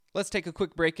Let's take a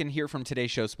quick break and hear from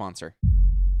today's show sponsor.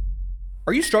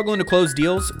 Are you struggling to close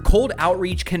deals? Cold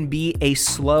outreach can be a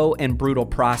slow and brutal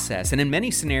process, and in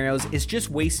many scenarios, it's just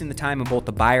wasting the time of both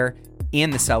the buyer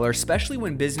and the seller, especially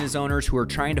when business owners who are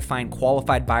trying to find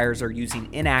qualified buyers are using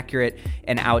inaccurate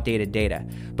and outdated data.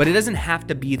 But it doesn't have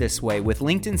to be this way. With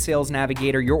LinkedIn Sales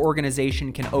Navigator, your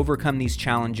organization can overcome these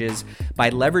challenges by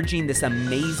leveraging this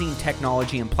amazing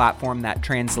technology and platform that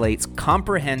translates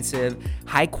comprehensive,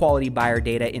 high-quality buyer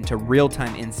data into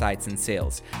real-time insights in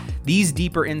sales. These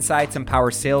deeper insights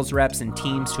empower sales reps and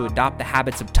teams to adopt the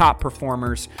habits of top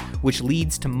performers, which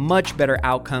leads to much better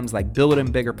outcomes like building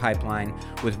a bigger pipeline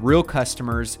with real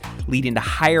customers, leading to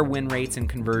higher win rates and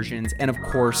conversions, and of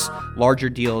course, larger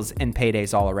deals and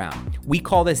paydays all around. We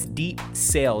call this deep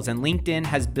sales, and LinkedIn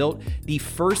has built the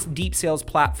first deep sales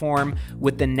platform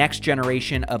with the next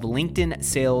generation of LinkedIn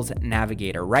Sales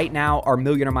Navigator. Right now, our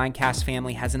Millionaire Mindcast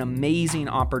family has an amazing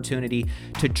opportunity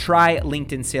to try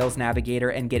LinkedIn Sales Navigator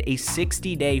and get a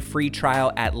 60-day free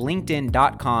trial at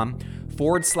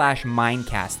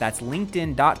linkedin.com/Mindcast. That's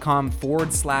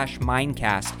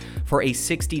linkedin.com/Mindcast for a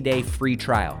 60-day free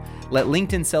trial. Let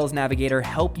LinkedIn Sales Navigator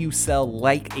help you sell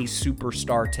like a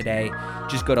superstar today.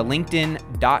 Just go to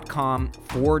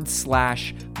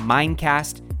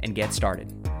linkedin.com/Mindcast and get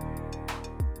started.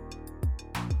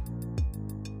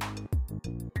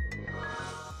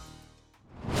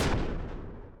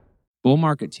 Bull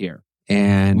market's here.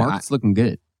 And market's looking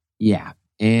good. Yeah.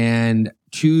 And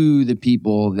to the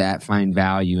people that find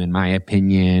value in my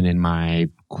opinion and my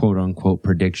quote unquote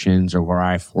predictions or where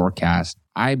I forecast,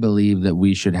 I believe that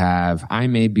we should have, I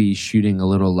may be shooting a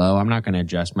little low. I'm not going to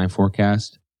adjust my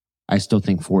forecast. I still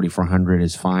think 4,400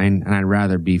 is fine. And I'd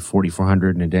rather be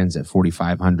 4,400 and it ends at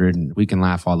 4,500. And we can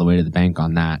laugh all the way to the bank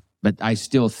on that. But I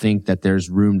still think that there's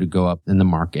room to go up in the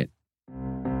market.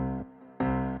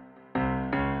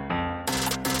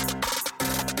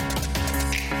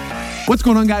 What's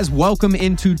going on, guys? Welcome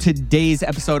into today's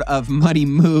episode of Money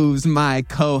Moves. My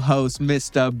co-host,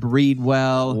 Mr.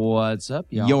 Breedwell. What's up,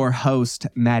 y'all? Your host,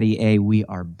 Matty A. We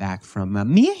are back from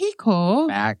Mexico.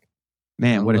 Back.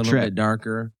 Man, what a trip. A little bit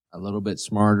darker, a little bit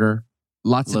smarter, a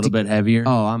Lots little bit heavier.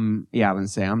 Oh, I'm going to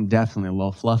say I'm definitely a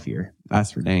little fluffier.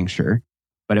 That's for dang sure.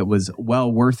 But it was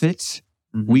well worth it.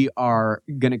 Mm-hmm. We are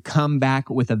going to come back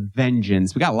with a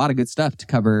vengeance. We got a lot of good stuff to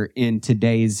cover in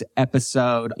today's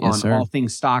episode on all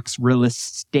things stocks, real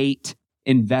estate,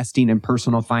 investing, and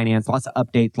personal finance. Lots of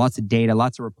updates, lots of data,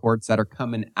 lots of reports that are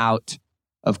coming out.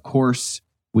 Of course,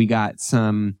 we got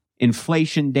some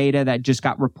inflation data that just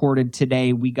got reported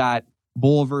today. We got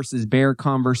bull versus bear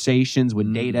conversations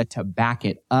with data to back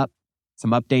it up.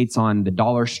 Some updates on the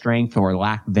dollar strength or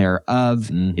lack thereof.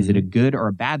 Mm-hmm. Is it a good or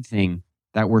a bad thing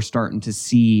that we're starting to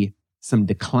see some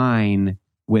decline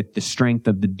with the strength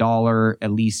of the dollar, at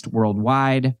least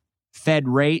worldwide? Fed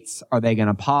rates, are they going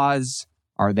to pause?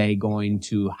 Are they going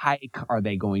to hike? Are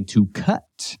they going to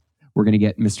cut? We're going to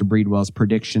get Mr. Breedwell's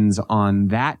predictions on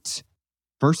that.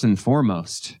 First and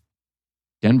foremost,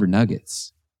 Denver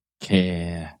Nuggets.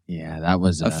 Yeah, that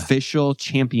was official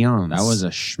champions. That was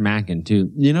a schmacking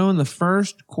too. You know, in the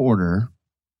first quarter,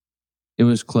 it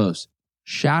was close.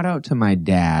 Shout out to my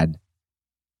dad,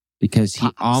 because he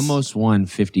almost won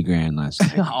 50 grand last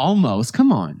night. Almost.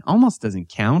 Come on. Almost doesn't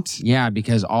count. Yeah,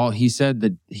 because he said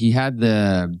that he had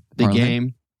the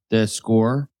game, the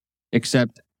score,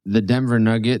 except the Denver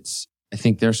Nuggets, I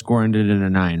think their score ended in a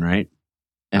 9, right?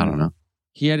 And I don't know.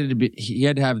 He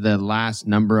had to have the last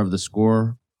number of the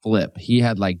score flip. He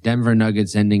had like Denver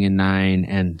Nuggets ending in 9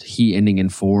 and he ending in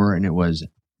 4, and it was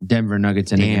Denver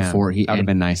Nuggets ending in 4. That would have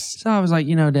been nice. So I was like,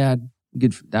 Dad,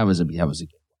 good. That was a good.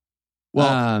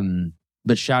 Well,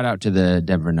 but shout out to the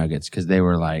Denver Nuggets, because they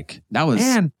were like, they were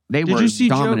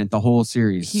dominant the whole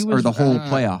series or the whole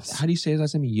playoffs. How do you say his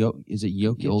last name? Is it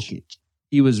Jokic?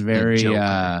 He was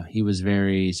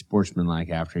very sportsmanlike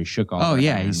after he shook all. Oh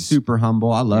yeah, hands. He's super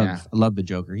humble. I love the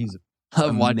Joker. He's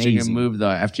I'm watching him move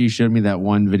though. After you showed me that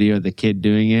one video of the kid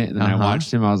doing it, and then I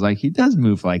watched him, I was like, he does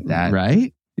move like that,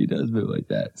 right? He does move like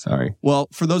that. Sorry. Well,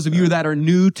 for those of you that are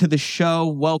new to the show,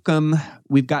 welcome.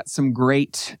 We've got some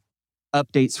great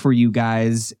updates for you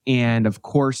guys. And of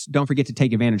course, don't forget to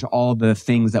take advantage of all the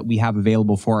things that we have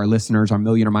available for our listeners, our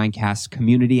Millionaire Mindcast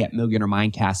community at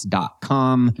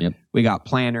millionairemindcast.com. Yep. We got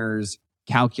planners,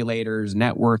 calculators,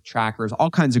 net worth trackers, all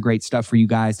kinds of great stuff for you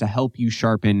guys to help you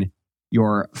sharpen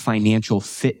your financial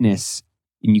fitness.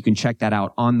 And you can check that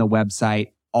out on the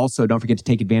website. Also, don't forget to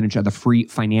take advantage of the free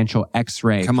financial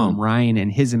x-ray from Ryan and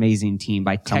his amazing team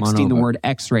by texting the word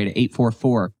x-ray to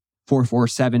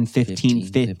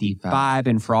 844-447-1555.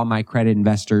 And for all my credit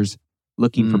investors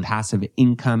looking for passive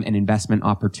income and investment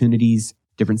opportunities,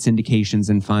 different syndications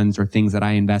and funds or things that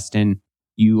I invest in,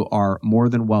 you are more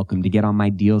than welcome to get on my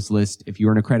deals list if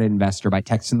you're an accredited investor by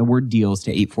texting the word deals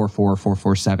to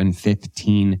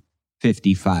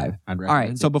 844-447-1555. All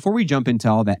right. So before we jump into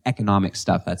all the economic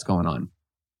stuff that's going on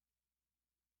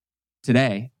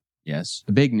today, yes,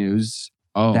 the big news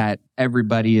that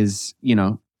everybody is,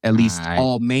 at least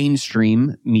all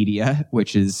mainstream media,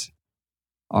 which is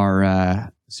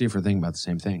our, see if we're thinking about the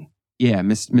same thing. Yeah.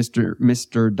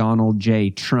 Mr. Donald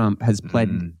J. Trump has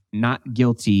pled not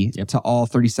guilty to all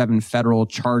 37 federal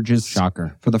charges.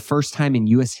 Shocker. For the first time in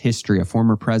U.S. history, a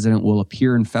former president will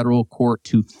appear in federal court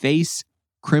to face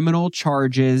criminal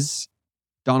charges.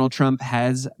 Donald Trump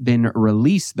has been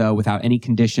released, though, without any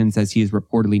conditions, as he is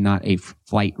reportedly not a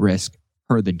flight risk,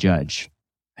 per the judge.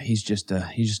 He's just a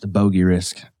bogey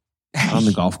risk on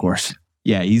the golf course.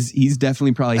 Yeah, he's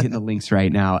definitely probably hitting the links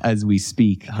right now as we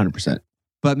speak. 100%.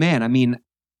 But man, I mean,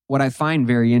 what I find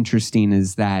very interesting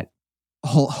is that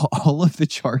all of the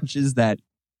charges that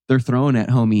they're throwing at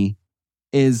homie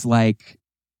is like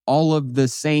all of the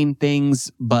same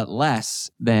things, but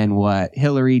less than what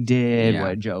Hillary did,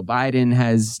 what Joe Biden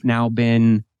has now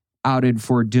been outed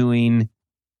for doing.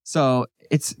 So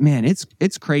it's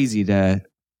crazy the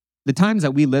times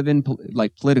that we live in,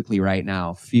 like politically right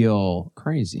now, feel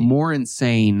crazy, more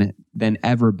insane than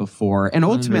ever before. And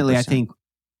ultimately, 100%. I think,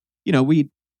 we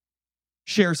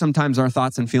share sometimes our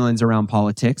thoughts and feelings around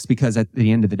politics because at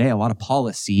the end of the day, a lot of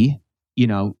policy,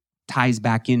 ties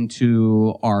back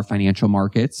into our financial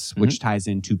markets, which ties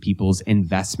into people's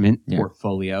investment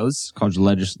portfolios. Called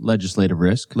legislative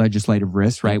risk. Legislative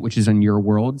risk, right? Which is in your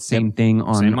world. Same thing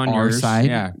on our yours. Side.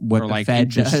 Yeah. What the Fed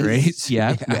does. Rates.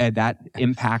 That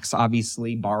impacts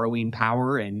obviously borrowing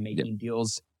power and making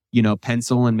deals,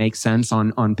 pencil and make sense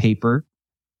on paper.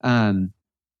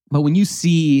 But when you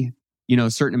see,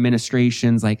 certain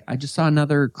administrations, like I just saw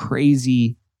another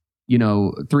crazy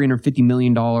 $350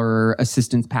 million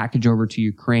assistance package over to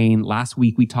Ukraine. Last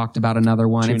week we talked about another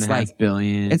one. It's like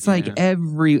billion. It's like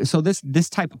so this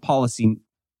type of policy,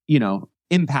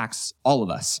 impacts all of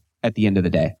us at the end of the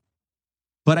day.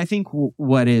 But I think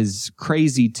what is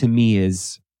crazy to me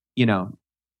is,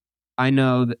 I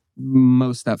know that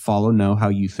most that follow know how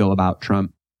you feel about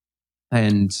Trump.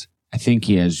 And I think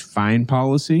he has fine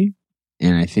policy.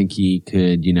 And I think he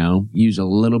could, use a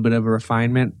little bit of a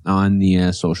refinement on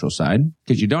the social side.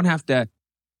 Because you don't have to,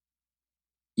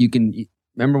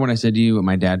 remember when I said to you, what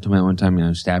my dad told me one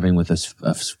time, stabbing with a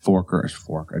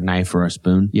knife or a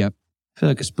spoon? Yep. I feel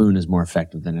like a spoon is more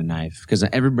effective than a knife. Because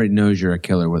everybody knows you're a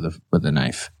killer with a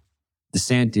knife.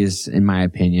 DeSantis, in my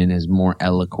opinion, is more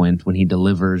eloquent when he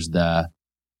delivers the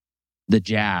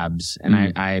jabs.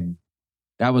 And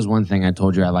that was one thing I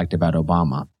told you I liked about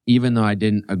Obama. Even though I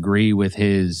didn't agree with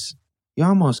you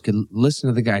almost could listen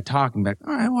to the guy talk and be like,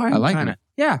 all right, well, I like him.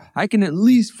 Yeah, I can at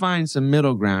least find some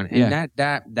middle ground. And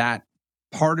that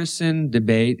partisan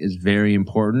debate is very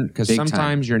important because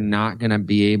sometimes you're not going to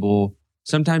be able,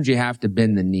 sometimes you have to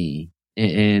bend the knee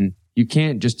and you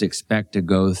can't just expect to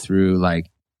go through like,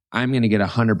 I'm going to get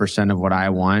 100% of what I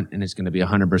want and it's going to be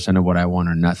 100% of what I want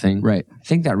or nothing. Right. I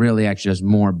think that really actually does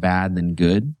more bad than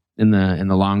good. In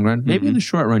the long run, maybe in the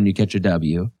short run, you catch a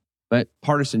W, but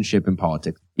partisanship in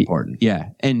politics is important. Yeah.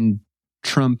 And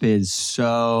Trump is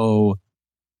so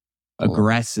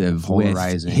aggressive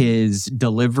with his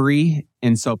delivery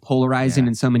and so polarizing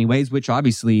in so many ways, which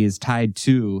obviously is tied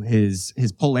to his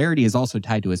polarity is also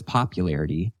tied to his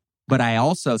popularity. But I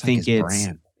also think it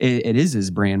is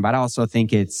his brand, but I also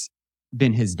think it's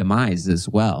been his demise as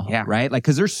well. Yeah. Right. Like,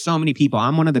 cause there's so many people.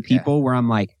 I'm one of the people where I'm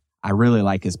like, I really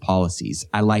like his policies.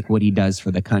 I like what he does for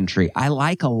the country. I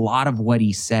like a lot of what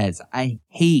he says. I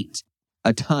hate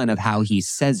a ton of how he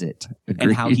says it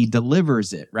and how he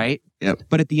delivers it, right? Yep.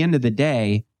 But at the end of the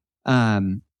day,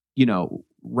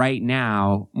 right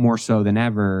now, more so than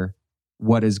ever,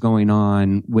 what is going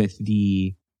on with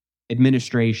the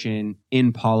administration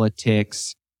in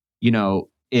politics,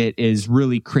 it is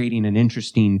really creating an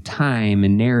interesting time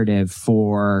and narrative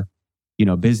for,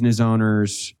 business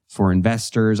owners, for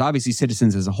investors, obviously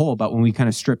citizens as a whole. But when we kind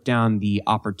of strip down the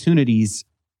opportunities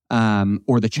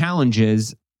or the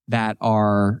challenges that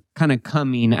are kind of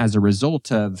coming as a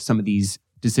result of some of these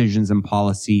decisions and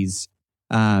policies,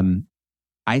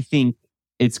 I think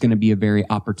it's going to be a very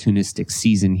opportunistic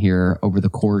season here over the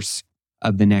course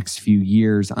of the next few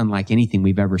years, unlike anything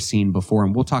we've ever seen before.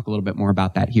 And we'll talk a little bit more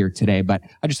about that here today. But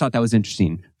I just thought that was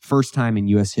interesting. First time in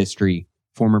U.S. history,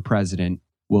 former president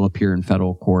will appear in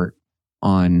federal court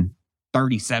on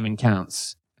 37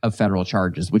 counts of federal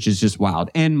charges, which is just wild.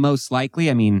 And most likely,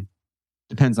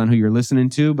 depends on who you're listening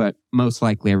to, but most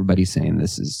likely everybody's saying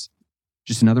this is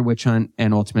just another witch hunt,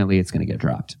 and ultimately it's going to get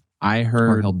dropped. I Or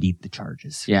heard, he'll beat the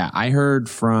charges. yeah, I heard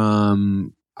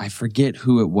from, I forget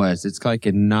who it was. It's like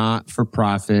a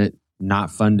not-for-profit,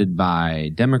 not funded by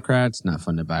Democrats, not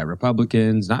funded by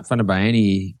Republicans, not funded by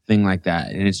anything like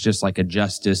that. And it's just like a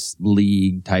Justice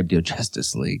League type deal.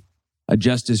 Justice League. A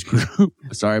justice group.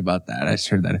 Sorry about that. I just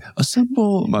heard that.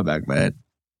 Assemble. My back, man.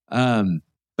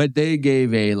 But they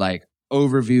gave a like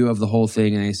overview of the whole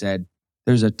thing, and they said,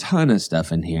 there's a ton of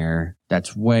stuff in here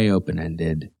that's way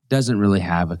open-ended. Doesn't really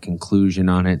have a conclusion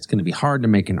on it. It's going to be hard to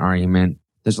make an argument.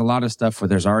 There's a lot of stuff where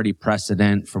there's already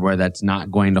precedent for where that's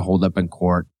not going to hold up in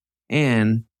court.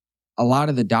 And a lot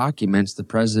of the documents the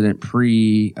president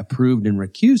pre-approved and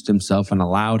recused himself and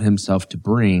allowed himself to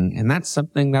bring. And that's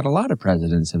something that a lot of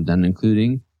presidents have done,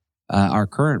 including our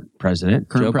current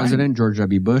president. Joe Biden. George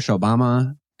W. Bush,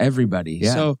 Obama. Everybody.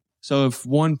 Yeah. So if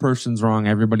one person's wrong,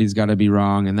 everybody's got to be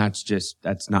wrong. And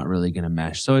that's not really going to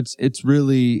mesh. So it's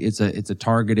a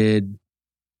targeted,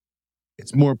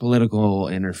 it's more political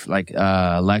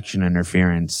election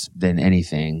interference than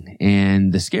anything.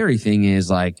 And the scary thing is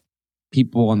like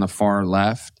people on the far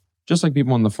left, just like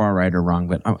people on the far right are wrong.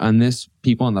 But on this,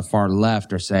 people on the far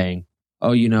left are saying,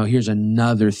 oh, here's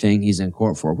another thing he's in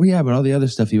court for. Well, yeah, but all the other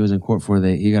stuff he was in court for,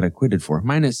 that he got acquitted for,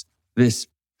 minus this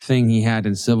thing he had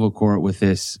in civil court with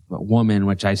this woman,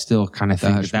 which I still kind of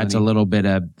think that's a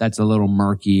little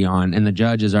murky on. And the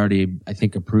judge is already, I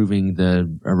think, approving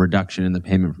a reduction in the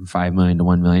payment from $5 million to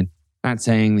 $1 million. Not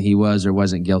saying that he was or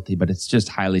wasn't guilty, but it's just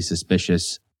highly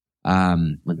suspicious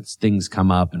when things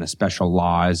come up and a special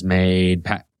law is made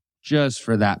just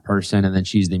for that person. And then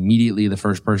she's immediately the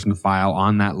first person to file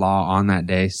on that law on that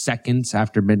day, seconds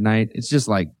after midnight. It's just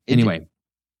like, anyway.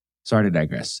 Sorry to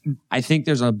digress. I think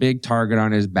there's a big target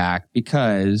on his back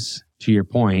because, to your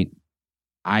point,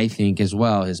 I think as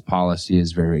well his policy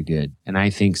is very good. And I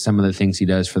think some of the things he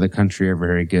does for the country are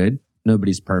very good.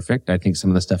 Nobody's perfect. I think some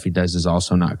of the stuff he does is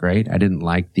also not great. I didn't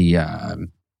like the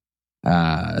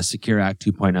Secure Act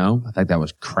 2.0. I think that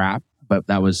was crap, but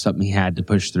that was something he had to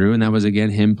push through. And that was,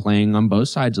 again, him playing on both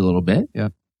sides a little bit. Yeah.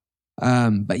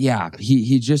 But yeah,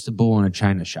 he's just a bull in a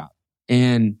china shop.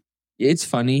 And it's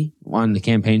funny on the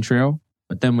campaign trail,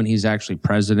 but then when he's actually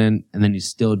president and then he's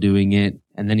still doing it,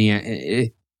 and then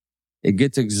it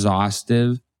gets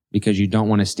exhaustive because you don't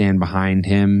want to stand behind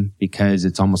him because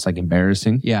it's almost like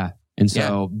embarrassing. Yeah. And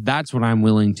so that's what I'm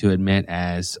willing to admit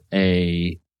as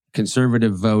a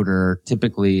conservative voter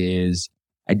typically is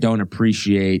I don't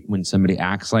appreciate when somebody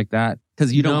acts like that.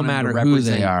 Because you don't no matter who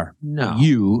they are. No.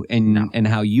 You and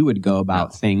how you would go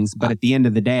about things. But at the end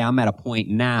of the day, I'm at a point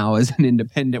now as an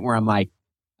independent where I'm like,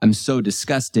 I'm so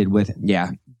disgusted with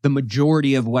the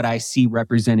majority of what I see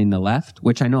representing the left,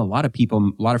 which I know a lot of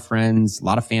people, a lot of friends, a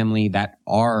lot of family that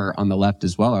are on the left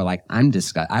as well are like, I'm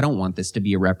disgusted. I don't want this to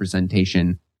be a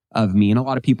representation of me. And a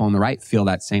lot of people on the right feel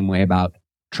that same way about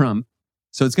Trump.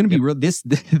 So it's going to be real.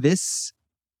 This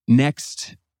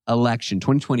next election,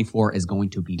 2024, is going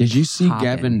to be. Did you see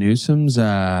Gavin Newsom's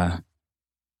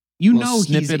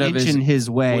he's inching his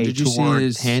way. Well, did you see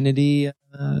his Hannity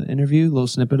interview? Little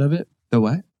snippet of it. The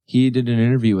what? He did an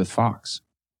interview with Fox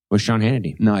with Sean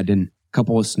Hannity. No, I didn't. A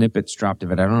couple of snippets dropped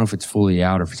of it. I don't know if it's fully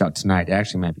out or if it's out tonight. It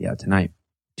actually might be out tonight,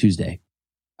 Tuesday.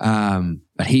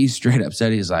 But he straight up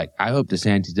said, he's like, I hope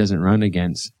DeSantis doesn't run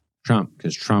against Trump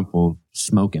because Trump will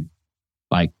smoke him.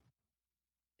 Like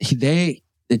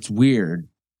it's weird.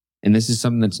 And this is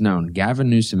something that's known. Gavin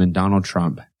Newsom and Donald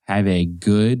Trump have a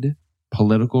good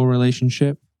political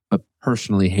relationship, but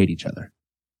personally hate each other.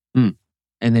 And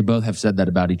they both have said that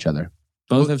about each other.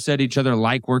 Both have said each other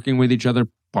like working with each other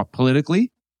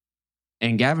politically.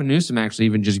 And Gavin Newsom actually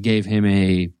even just gave him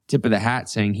a tip of the hat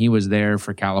saying he was there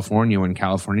for California when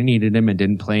California needed him and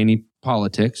didn't play any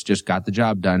politics, just got the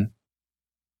job done.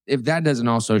 If that doesn't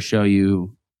also show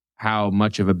you how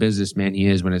much of a businessman he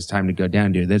is when it's time to go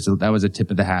down, dude, that was a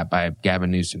tip of the hat by Gavin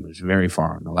Newsom, who's very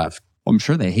far on the left. Well, I'm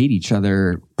sure they hate each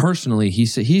other. Personally, he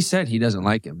said he doesn't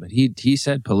like him, but he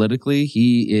said politically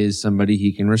he is somebody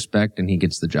he can respect and he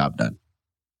gets the job done.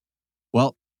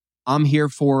 Well, I'm here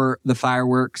for the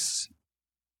fireworks.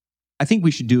 I think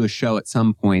we should do a show at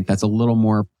some point that's a little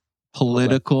more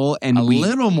political. And a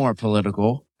little more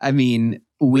political. I mean,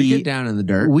 we get down in the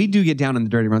dirt. We do get down in the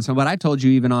dirty run. So, but I told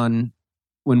you even on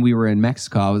when we were in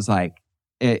Mexico, I was like,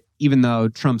 even though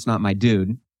Trump's not my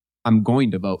dude, I'm going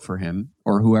to vote for him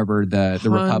or whoever the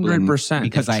Republican. 100%.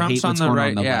 Because I hate what's going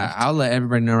on the left. I'll let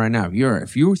everybody know right now.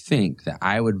 If you think that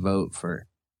I would vote for,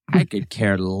 I could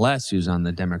care less who's on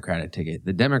the Democratic ticket.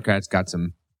 The Democrats got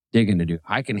some digging to do.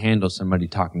 I can handle somebody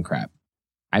talking crap.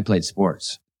 I played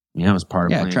sports. You know, it was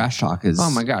part of playing. Trash talk is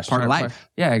oh my gosh, part of life.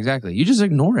 Yeah, exactly. You just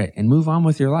ignore it and move on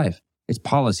with your life. It's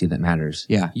policy that matters.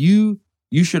 Yeah. You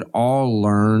should all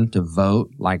learn to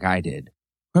vote like I did.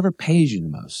 Whoever pays you the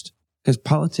most. Because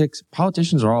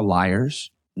politicians are all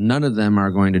liars. None of them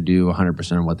are going to do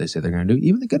 100% of what they say they're going to do.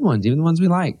 Even the good ones, even the ones we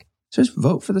like. So just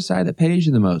vote for the side that pays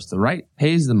you the most. The right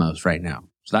pays the most right now.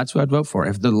 So that's who I'd vote for.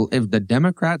 If the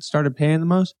Democrats started paying the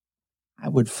most, I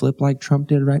would flip like Trump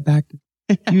did right back.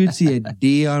 You would see a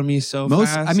D on me so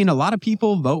fast. I mean, a lot of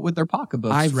people vote with their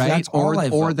pocketbooks, right? That's all I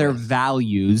vote or their with.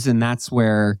 values. And that's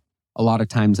where a lot of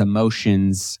times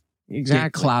emotions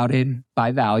get clouded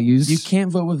by values. You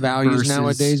can't vote with values versus-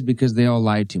 nowadays because they all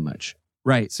lie too much.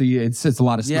 Right. So it's a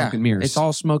lot of smoke and mirrors. It's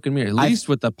all smoke and mirrors. At least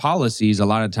with the policies, a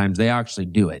lot of times they actually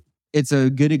do it. It's a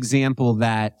good example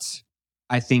that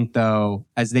I think, though,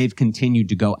 as they've continued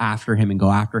to go after him and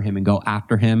go after him and go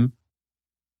after him,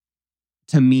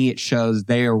 to me, it shows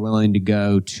they are willing to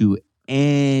go to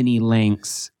any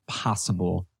lengths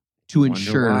possible to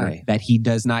ensure that he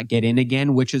does not get in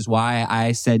again, which is why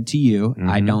I said to you,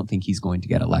 I don't think he's going to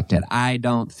get elected. I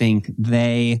don't think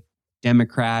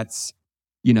Democrats,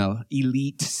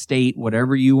 elite state,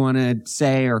 whatever you want to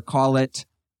say or call it,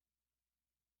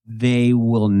 they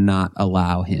will not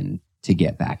allow him to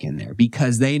get back in there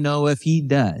because they know if he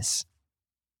does,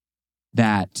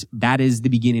 that is the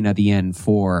beginning of the end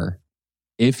for.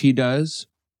 If he does,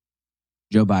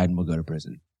 Joe Biden will go to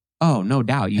prison. Oh, no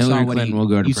doubt. Hillary Clinton will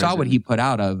go to prison. saw what he put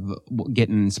out of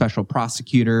getting special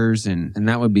prosecutors and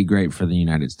that would be great for the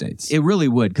United States. It really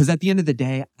would. Because at the end of the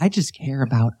day, I just care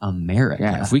about America.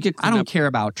 Yeah, if we could I don't care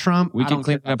about Trump. We can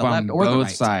clean up on both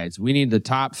sides. We need the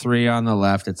top three on the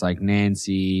left. It's like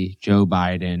Nancy, Joe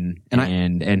Biden,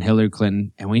 and Hillary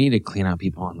Clinton. And we need to clean out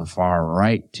people on the far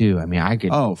right too. I mean, I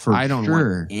don't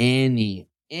want any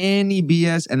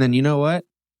BS. And then you know what?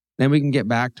 Then we can get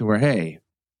back to where, hey,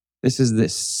 this is the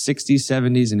 60s,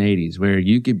 70s, and 80s where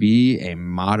you could be a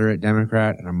moderate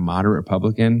Democrat and a moderate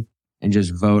Republican and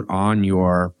just vote on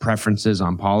your preferences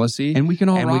on policy. And we can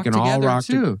all rock together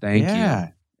too. Thank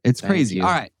you. It's crazy. You. All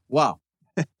right. Well,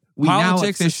 we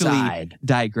Politics now officially aside.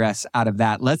 digress out of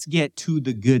that. Let's get to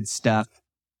the good stuff.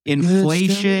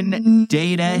 Inflation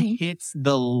data hits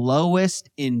the lowest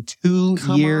in 2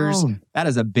 years. That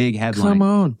is a big headline. Come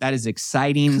on. That is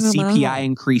exciting. CPI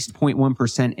increased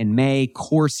 0.1% in May.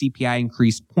 Core CPI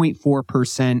increased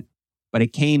 0.4%, but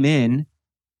it came in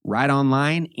right on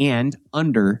line and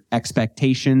under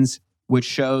expectations, which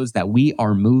shows that we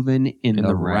are moving in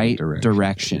the right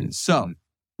direction. So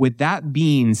with that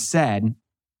being said,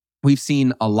 we've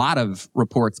seen a lot of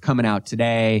reports coming out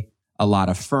today. A lot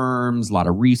of firms, a lot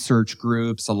of research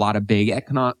groups, a lot of big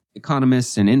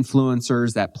economists and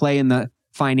influencers that play in the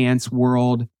finance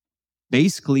world,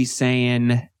 basically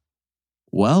saying,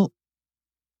 well,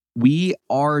 we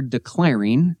are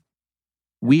planting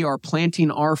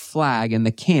our flag in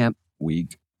the camp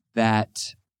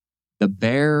that the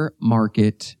bear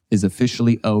market is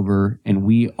officially over and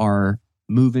we are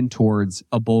moving towards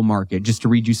a bull market. Just to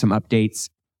read you some updates,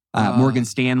 Morgan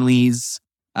Stanley's,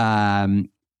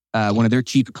 one of their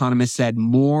chief economists said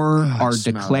more are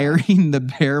declaring the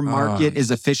bear market is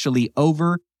officially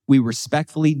over. We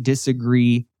respectfully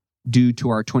disagree due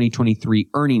to our 2023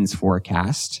 earnings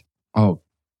forecast.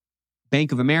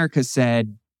 Bank of America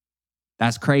said,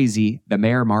 that's crazy. The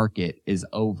bear market is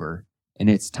over and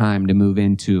it's time to move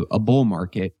into a bull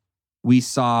market. We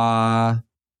saw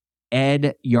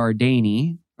Ed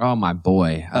Yardeni. Oh, my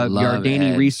boy. I love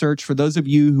Yardeni Ed. Research. For those of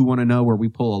you who want to know where we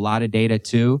pull a lot of data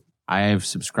too, I have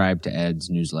subscribed to Ed's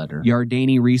newsletter.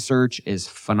 Yardeni Research is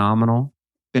phenomenal.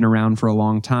 Been around for a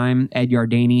long time. Ed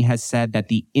Yardeni has said that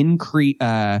they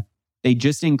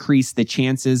just increased the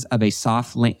chances of a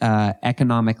soft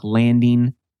economic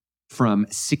landing from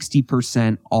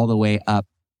 60% all the way up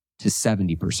to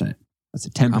 70%. That's a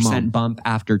 10% bump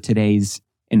after today's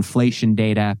inflation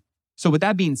data. So with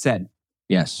that being said,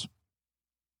 yes.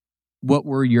 What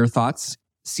were your thoughts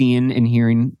seeing and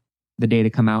hearing the data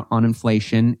come out on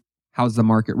inflation? How's the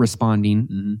market responding?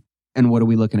 Mm-hmm. And what are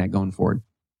we looking at going forward?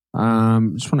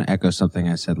 Just want to echo something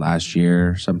I said last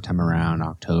year, sometime around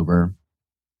October.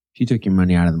 If you took your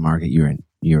money out of the market, you're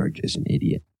just an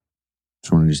idiot.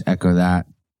 Just want to echo that.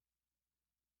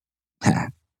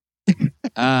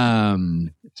 Was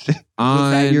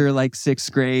that your like sixth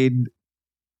grade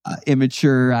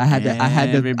immature? I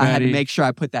had to make sure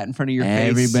I put that in front of your face.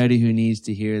 Everybody who needs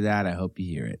to hear that, I hope you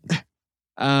hear it.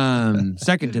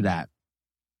 Second to that,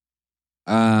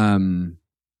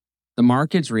 the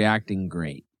market's reacting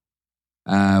great.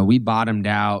 We bottomed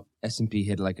out. S&P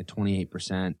hit like a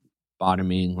 28%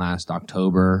 bottoming last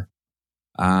October.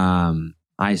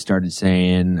 I started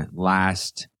saying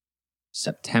last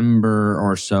September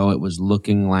or so, it was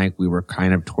looking like we were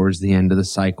kind of towards the end of the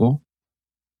cycle.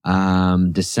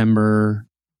 December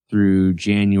through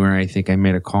January, I think I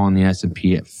made a call on the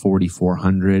S&P at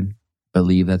 4,400.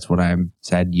 Believe that's what I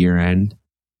said year end.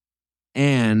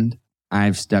 And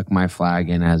I've stuck my flag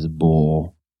in as a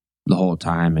bull the whole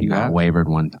time and got wavered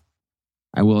one time.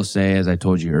 I will say, as I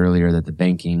told you earlier, that the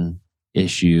banking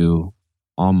issue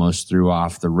almost threw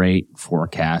off the rate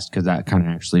forecast because that kind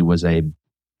of actually was that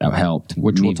helped.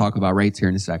 Which we'll talk about rates here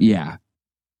in a second. Yeah.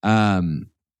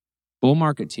 Bull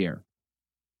market's here.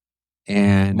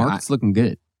 And market's looking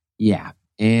good. Yeah.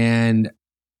 And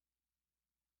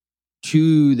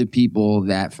to the people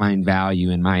that find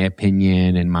value in my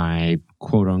opinion and my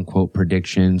quote unquote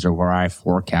predictions or where I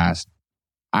forecast,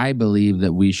 I believe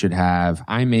that we should have,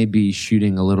 I may be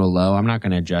shooting a little low. I'm not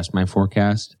going to adjust my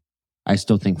forecast. I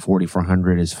still think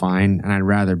 4,400 is fine. And I'd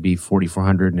rather be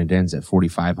 4,400 and it ends at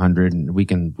 4,500 and we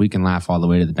can laugh all the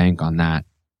way to the bank on that.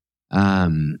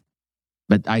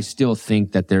 But I still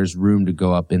think that there's room to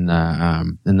go up in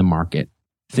the market.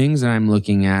 Things that I'm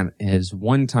looking at is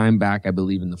one time back, I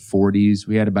believe in the 40s,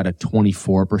 we had about a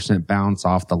 24% bounce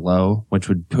off the low, which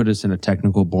would put us in a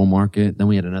technical bull market. Then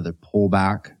we had another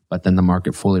pullback, but then the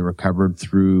market fully recovered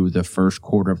through the first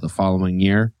quarter of the following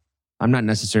year. I'm not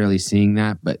necessarily seeing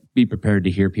that, but be prepared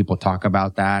to hear people talk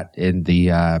about that in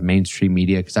the mainstream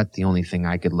media, because that's the only thing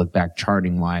I could look back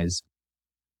charting wise.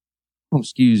 Oh,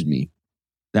 excuse me.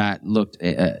 That looked,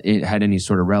 it had any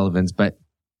sort of relevance, but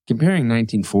comparing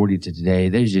 1940 to today,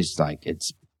 there's just like,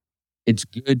 it's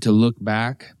good to look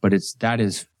back, but that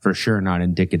is for sure not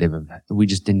indicative of that. We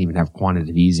just didn't even have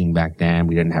quantitative easing back then.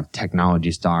 We didn't have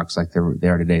technology stocks like they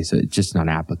are today. So it's just not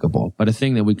applicable, but a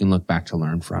thing that we can look back to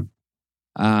learn from.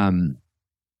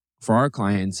 For our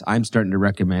clients, I'm starting to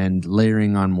recommend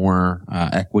layering on more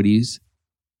equities,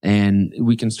 and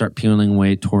we can start peeling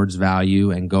away towards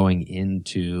value and going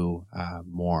into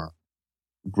more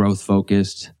growth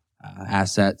focused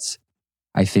assets.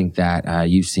 I think that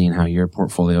you've seen how your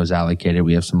portfolio is allocated.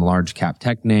 We have some large cap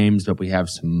tech names, but we have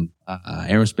some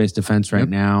aerospace defense right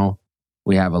now.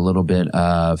 We have a little bit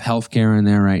of healthcare in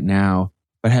there right now,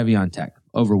 but heavy on tech,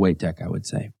 overweight tech, I would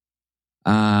say.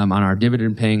 On our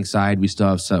dividend paying side, we still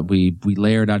have some, we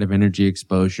layered out of energy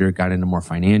exposure, got into more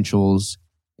financials,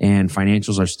 and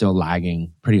financials are still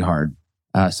lagging pretty hard.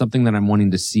 Something that I'm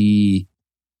wanting to see,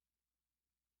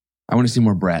 I want to see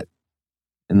more breadth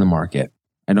in the market.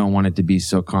 I don't want it to be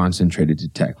so concentrated to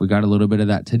tech. We got a little bit of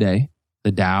that today.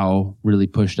 The Dow really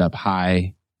pushed up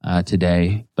high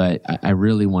today, but I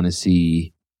really want to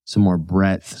see some more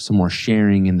breadth, some more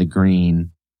sharing in the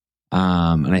green.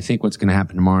 And I think what's going to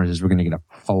happen tomorrow is we're going to get a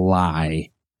fly.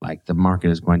 Like the market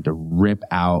is going to rip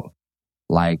out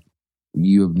like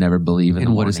you have never believed in.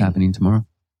 And what is happening tomorrow?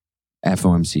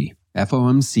 FOMC.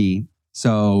 FOMC.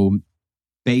 So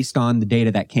based on the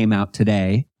data that came out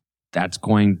today,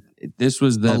 this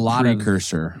was the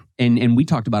precursor. And we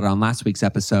talked about it on last week's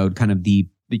episode, kind of the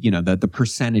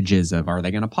percentages of, are they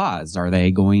going to pause? Are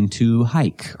they going to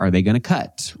hike? Are they going to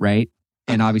cut? Right.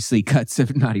 And obviously cuts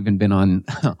have not even been on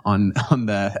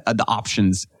the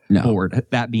options board.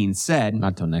 That being said,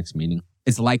 not till next meeting.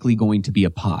 It's likely going to be a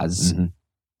pause. Mm-hmm.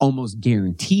 Almost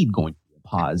guaranteed going to be a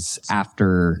pause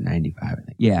after 95, I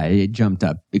think. Yeah, it jumped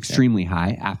up extremely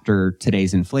high after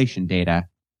today's inflation data.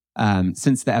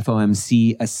 Since the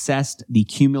FOMC assessed the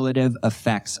cumulative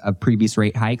effects of previous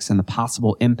rate hikes and the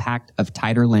possible impact of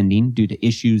tighter lending due to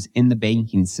issues in the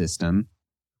banking system,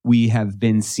 we have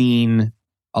been seeing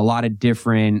a lot of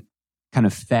different kind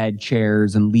of Fed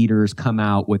chairs and leaders come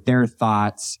out with their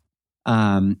thoughts,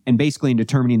 and basically in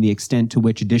determining the extent to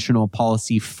which additional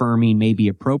policy firming may be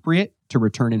appropriate to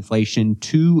return inflation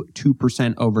to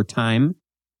 2% over time.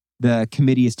 The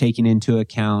committee is taking into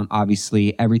account,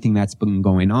 obviously, everything that's been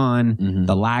going on,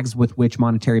 the lags with which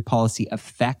monetary policy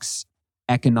affects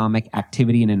economic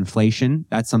activity and inflation.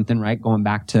 That's something, right? Going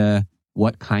back to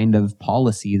what kind of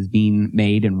policy is being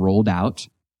made and rolled out.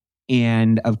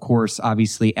 And of course,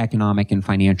 obviously, economic and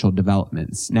financial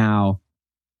developments. Now,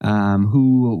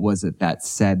 who was it that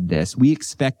said this? We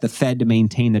expect the Fed to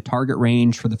maintain the target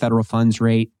range for the federal funds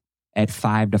rate at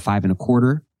 5 to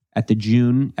 5.25 at the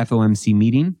June FOMC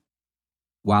meeting,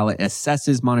 while it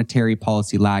assesses monetary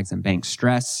policy lags and bank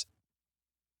stress.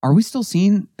 Are we still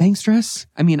seeing bank stress?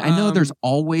 I mean, I know there's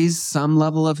always some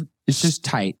level of... It's just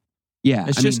tight. Yeah.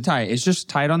 It's just tight. It's just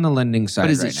tight on the lending side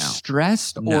right now. But is it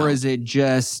stressed or is it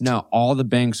just... No, all the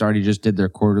banks already just did their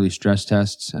quarterly stress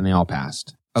tests and they all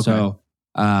passed. Okay. So,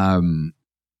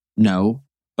 no,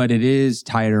 but it is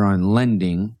tighter on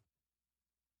lending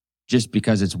just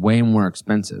because it's way more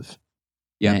expensive.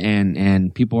 Yeah.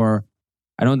 And people are...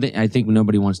 I think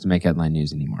nobody wants to make headline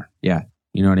news anymore. Yeah.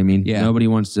 You know what I mean? Yeah. Nobody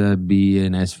wants to be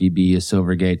an SVB, a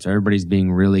Silvergate. So everybody's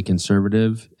being really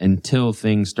conservative until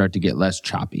things start to get less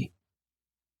choppy.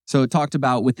 So it talked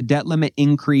about with the debt limit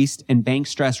increased and bank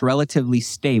stress relatively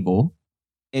stable,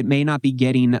 it may not be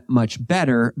getting much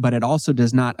better, but it also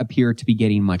does not appear to be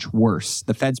getting much worse.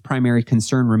 The Fed's primary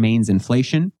concern remains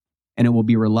inflation, and it will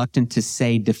be reluctant to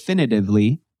say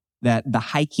definitively that the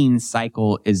hiking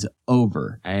cycle is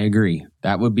over. I agree.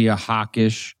 That would be a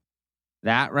hawkish.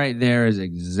 That right there is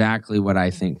exactly what I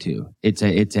think too. It's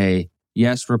a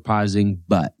yes, we're pausing,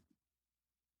 but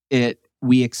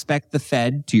we expect the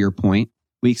Fed, to your point,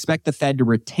 we expect the Fed to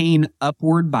retain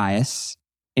upward bias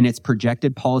in its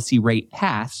projected policy rate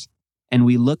path, and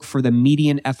we look for the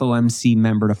median FOMC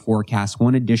member to forecast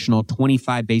one additional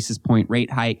 25 basis point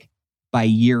rate hike by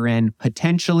year end,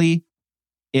 potentially,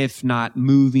 if not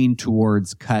moving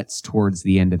towards cuts towards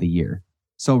the end of the year.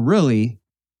 So really,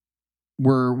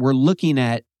 we're looking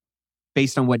at,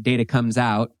 based on what data comes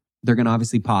out, they're going to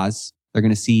obviously pause. They're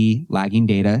going to see lagging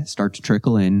data start to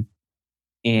trickle in.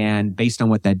 And based on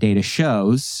what that data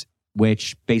shows,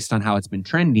 which based on how it's been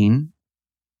trending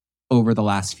over the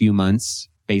last few months,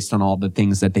 based on all the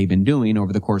things that they've been doing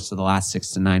over the course of the last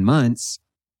 6 to 9 months,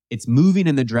 it's moving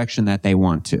in the direction that they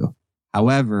want to.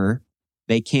 However,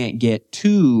 they can't get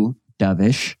too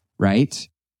dovish, right?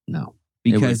 no.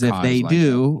 Because if they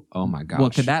do, Oh my gosh.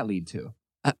 what could that lead to?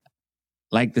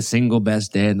 Like the single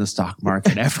best day in the stock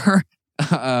market ever.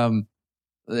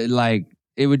 Like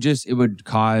it would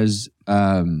cause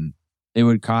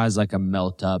like a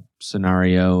melt up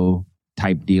scenario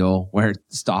type deal where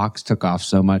stocks took off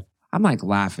so much. I'm like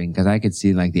laughing because I could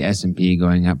see like the S&P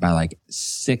going up by like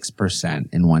 6%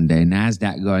 in one day,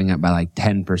 NASDAQ going up by like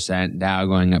 10%, Dow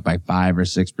going up by 5 or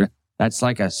 6%. That's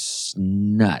like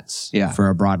nuts for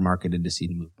a broad market indice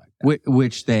to move like that.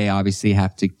 Which they obviously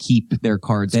have to keep their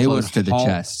cards close to the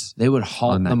chest. They would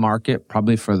halt the market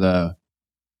probably for the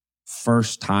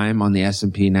first time on the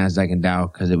S&P, NASDAQ, and Dow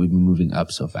because it would be moving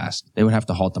up so fast. They would have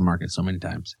to halt the market so many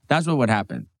times. That's what would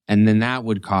happen. And then that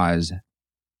would cause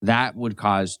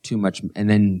too much. And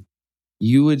then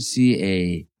you would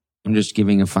see I'm just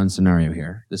giving a fun scenario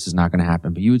here. This is not going to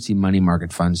happen, but you would see money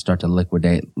market funds start to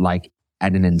liquidate like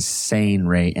at an insane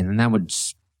rate. And then that would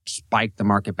spike the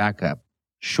market back up.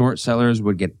 Short sellers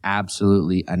would get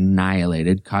absolutely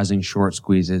annihilated, causing short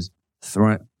squeezes,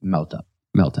 melt up.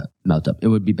 It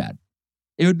would be bad.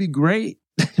 It would be great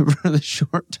for the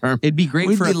short term. It'd be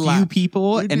great for a few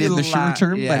people and in the short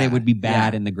term, but it would be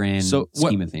bad in the grand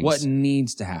scheme of things. What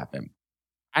needs to happen?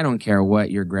 I don't care what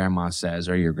your grandma says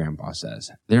or your grandpa says.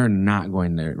 They're not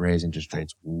going to raise interest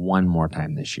rates one more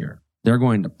time this year. They're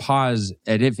going to pause,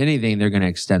 and if anything, they're going to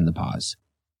extend the pause.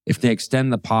 If they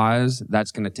extend the pause,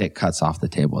 that's going to take cuts off the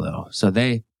table, though. So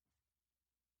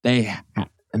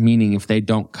meaning if they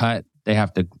don't cut, they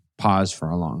have to pause for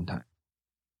a long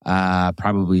time.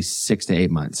 Probably 6 to 8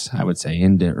 months, I would say,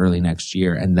 into early next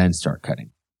year, and then start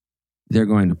cutting. They're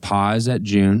going to pause at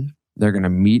June. They're going to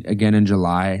meet again in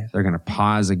July. They're going to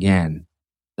pause again.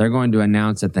 They're going to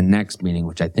announce at the next meeting,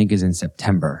 which I think is in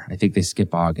September. I think they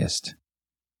skip August.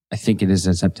 I think it is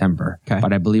in September. Okay.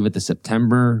 But I believe at the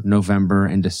September, November,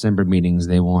 and December meetings,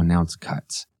 they will announce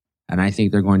cuts. And I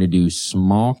think they're going to do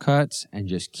small cuts and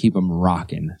just keep them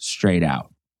rocking straight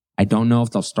out. I don't know if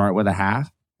they'll start with a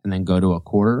half and then go to a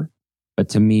quarter. But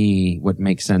to me, what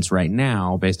makes sense right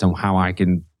now, based on how I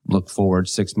can look forward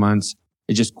 6 months,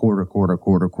 is just quarter.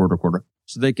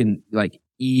 So they can like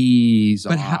ease off.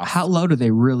 But how low do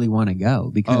they really want to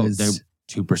go? Because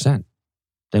they're 2%.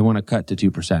 They want to cut to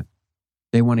 2%.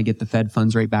 They want to get the Fed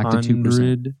funds rate back to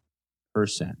 2%.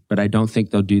 100%. But I don't think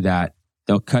they'll do that.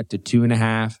 They'll cut to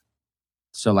 2.5.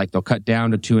 So like they'll cut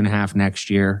down to 2.5 next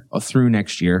year or through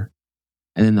next year.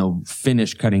 And then they'll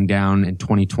finish cutting down in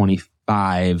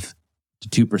 2025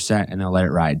 to 2% and they'll let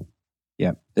it ride.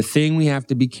 Yep. The thing we have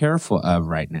to be careful of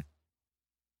right now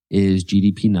is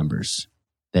GDP numbers.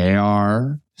 They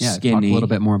are skinny. Talk a little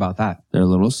bit more about that. They're a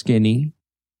little skinny,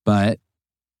 but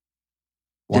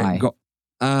why?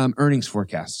 Earnings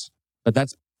forecasts. But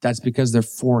that's because they're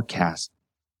forecasts.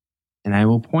 And I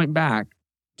will point back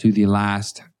to the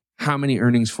last, how many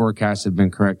earnings forecasts have been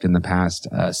correct in the past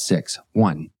 6?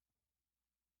 1.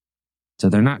 So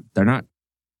they're not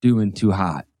doing too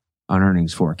hot on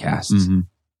earnings forecasts. Mm-hmm.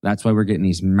 That's why we're getting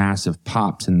these massive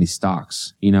pops in these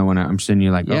stocks. You know, when I'm sitting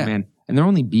here like, oh man, and they're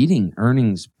only beating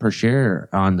earnings per share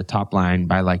on the top line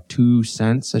by like 2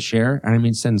 cents a share. And I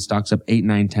mean, sending stocks up 8,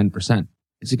 9, 10%.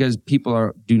 It's because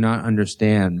people do not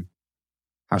understand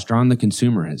how strong the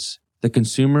consumer is. The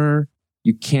consumer,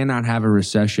 you cannot have a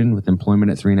recession with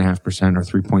employment at 3.5% or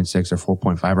 3.6 or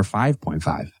 4.5 or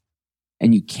 5.5.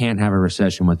 And you can't have a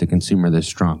recession with the consumer this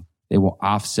strong. They will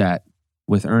offset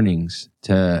with earnings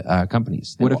to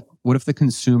companies. What if the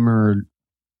consumer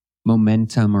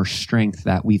momentum or strength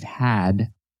that we've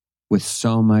had with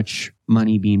so much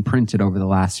money being printed over the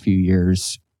last few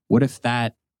years, what if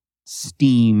that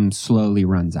steam slowly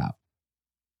runs out?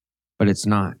 But it's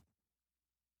not.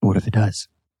 What if it does?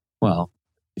 Well,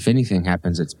 if anything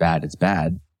happens, it's bad. It's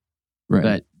bad.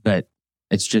 Right. But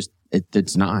it's just,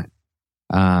 it's not.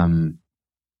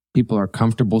 People are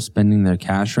comfortable spending their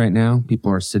cash right now. People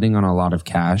are sitting on a lot of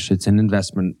cash. It's in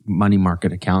investment money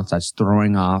market accounts. That's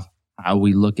throwing off how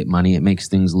we look at money. It makes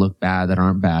things look bad that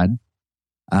aren't bad.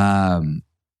 I'm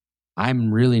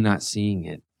really not seeing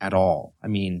it at all. I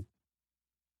mean,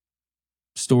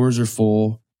 stores are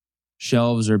full.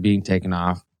 Shelves are being taken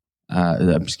off.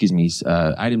 Items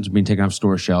are being taken off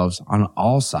store shelves on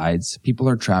all sides. People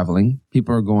are traveling.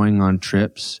 People are going on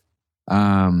trips.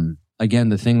 Again,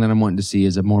 the thing that I'm wanting to see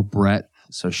is a more breadth.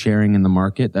 So sharing in the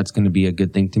market, that's going to be a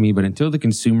good thing to me. But until the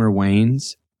consumer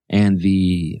wanes and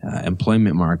the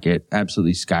employment market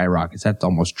absolutely skyrockets, that's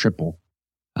almost triple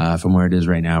from where it is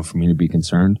right now for me to be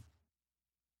concerned.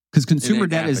 Because consumer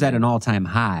debt is at an all-time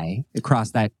high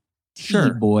across that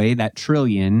boy, that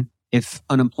trillion. If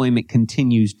unemployment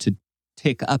continues to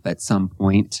tick up at some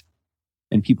point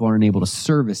and people aren't able to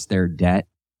service their debt,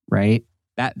 right?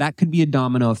 That could be a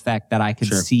domino effect that I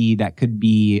could see that could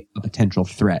be a potential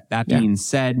threat. That being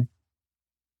said,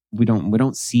 we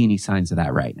don't see any signs of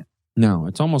that right now. No,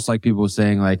 it's almost like people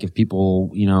saying like if people,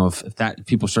 if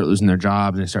people start losing their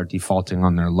jobs and they start defaulting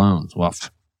on their loans, well,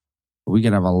 we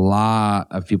could have a lot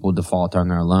of people default on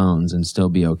their loans and still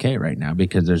be okay right now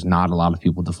because there's not a lot of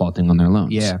people defaulting on their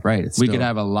loans. Yeah, right. We could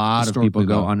have a lot of people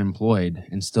go unemployed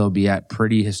and still be at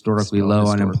pretty historically low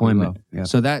unemployment. Yeah.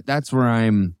 So that's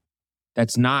where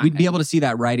that's not. We'd be able to see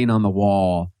that writing on the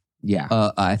wall. Yeah.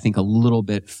 I think a little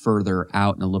bit further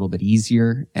out and a little bit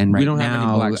easier. And we don't have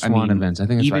any black swan events. I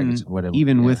think it's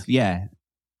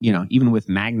even with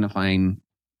magnifying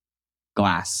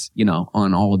glass,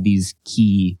 on all of these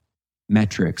key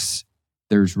metrics,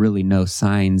 there's really no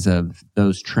signs of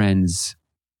those trends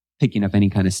picking up any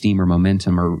kind of steam or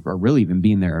momentum or really even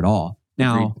being there at all.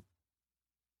 Now,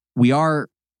 we are,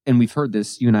 and we've heard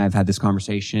this, you and I have had this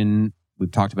conversation.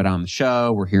 We've talked about it on the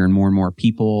show. We're hearing more and more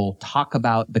people talk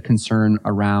about the concern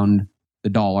around the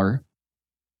dollar.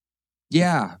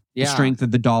 Yeah. The strength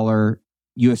of the dollar.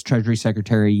 U.S. Treasury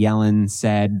Secretary Yellen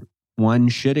said one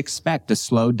should expect a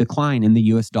slow decline in the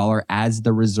U.S. dollar as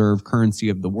the reserve currency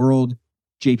of the world.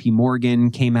 JP Morgan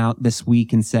came out this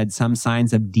week and said some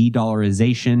signs of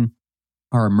de-dollarization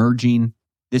are emerging.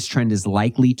 This trend is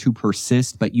likely to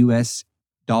persist, but U.S.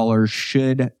 dollars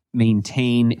should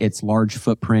maintain its large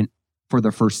footprint for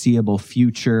the foreseeable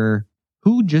future.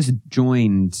 Who just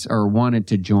joined or wanted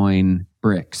to join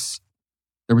BRICS?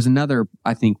 There was another,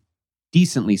 I think,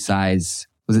 decently sized,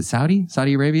 was it Saudi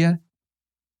Arabia?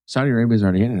 Saudi Arabia's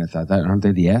already in it. I thought that, aren't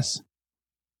they the S?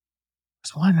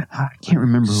 There's one, I can't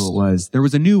remember who it was. There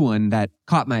was a new one that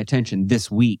caught my attention this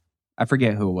week. I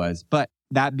forget who it was. But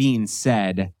that being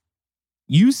said,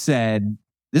 you said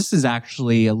this is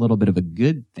actually a little bit of a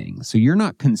good thing. So you're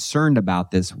not concerned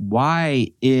about this. Why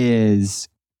is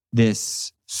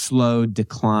this slow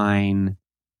decline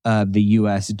of the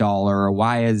US dollar? Or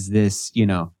why is this,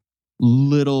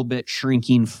 little bit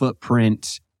shrinking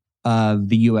footprint of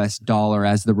the US dollar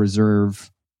as the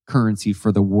reserve currency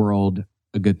for the world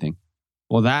a good thing?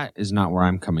 Well, that is not where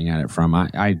I'm coming at it from.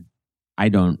 I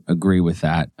don't agree with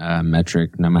that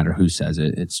metric, no matter who says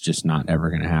it. It's just not ever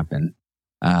going to happen.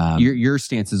 Your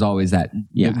stance is always that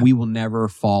we will never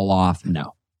fall off.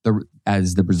 No,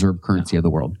 as the reserve currency of the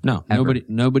world. No, ever.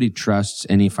 Nobody trusts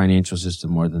any financial system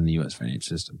more than the U.S.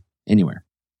 financial system anywhere.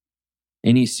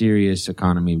 Any serious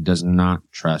economy does not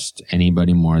trust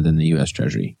anybody more than the U.S.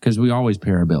 Treasury because we always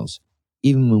pay our bills.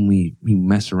 Even when we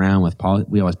mess around with politics,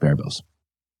 we always pay our bills.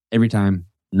 Every time,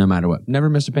 no matter what. Never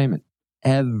miss a payment.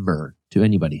 Ever. To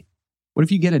anybody. What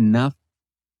if you get enough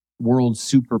world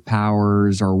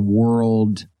superpowers or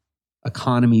world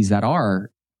economies that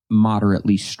are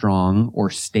moderately strong or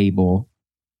stable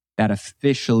that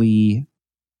officially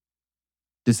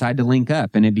decide to link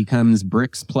up and it becomes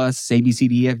BRICS plus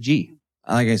ABCDEFG?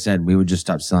 Like I said, we would just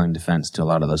stop selling defense to a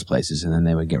lot of those places and then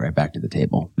they would get right back to the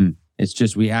table. It's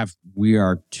just we have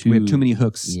too many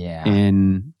hooks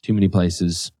in too many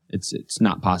places. It's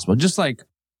not possible. Just like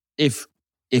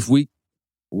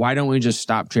why don't we just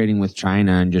stop trading with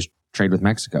China and just trade with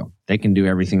Mexico? They can do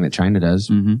everything that China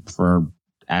does for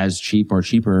as cheap or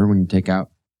cheaper when you take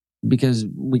out, because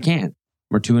we can't.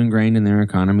 We're too ingrained in their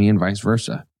economy and vice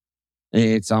versa.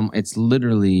 It's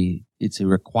literally it's a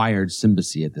required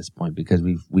sympathy at this point because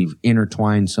we've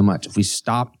intertwined so much. If we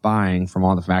stopped buying from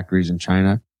all the factories in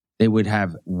China, they would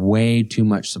have way too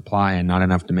much supply and not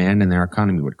enough demand, and their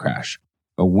economy would crash.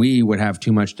 But we would have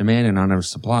too much demand and not enough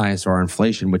supply, so our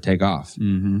inflation would take off.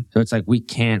 Mm-hmm. So it's like we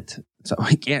can't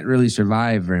really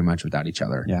survive very much without each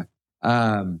other. Yeah.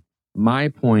 My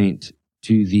point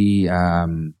to the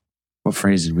what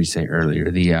phrase did we say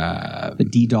earlier? The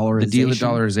de-dollarization. The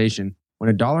de-dollarization. When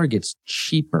a dollar gets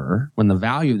cheaper, when the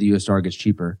value of the US dollar gets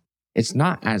cheaper, it's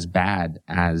not as bad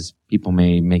as people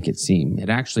may make it seem. It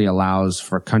actually allows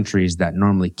for countries that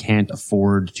normally can't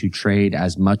afford to trade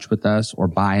as much with us or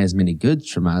buy as many goods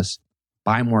from us,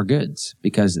 buy more goods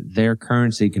because their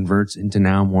currency converts into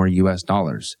now more US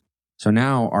dollars. So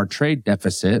now our trade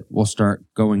deficit will start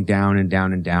going down and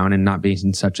down and down and not being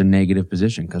in such a negative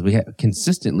position because we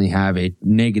consistently have a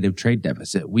negative trade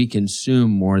deficit. We consume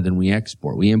more than we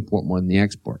export. We import more than we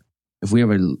export. If we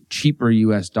have a cheaper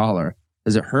US dollar,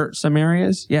 does it hurt some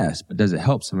areas? Yes. But does it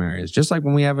help some areas? Just like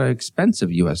when we have an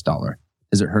expensive US dollar,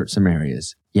 does it hurt some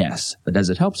areas? Yes. But does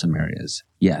it help some areas?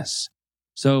 Yes.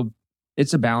 So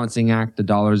it's a balancing act. The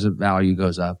dollar's value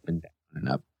goes up and down and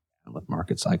up with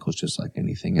market cycles, just like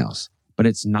anything else. But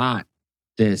it's not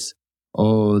this,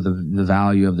 the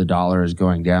value of the dollar is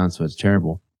going down, so it's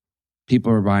terrible.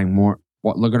 People are buying more.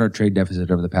 Look at our trade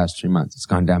deficit over the past 3 months. It's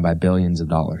gone down by billions of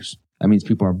dollars. That means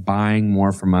people are buying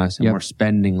more from us and we're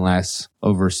spending less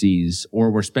overseas, or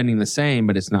we're spending the same,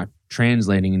 but it's not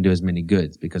translating into as many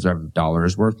goods because our dollar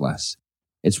is worth less.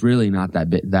 It's really not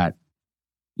that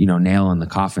nail in the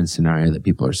coffin scenario that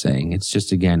people are saying. It's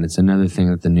just, again, it's another thing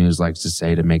that the news likes to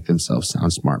say to make themselves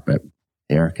sound smart, but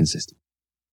they are consistent.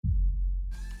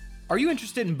 Are you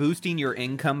interested in boosting your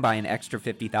income by an extra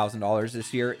 $50,000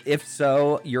 this year? If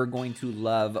so, you're going to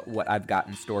love what I've got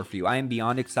in store for you. I am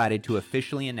beyond excited to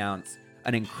officially announce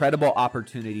an incredible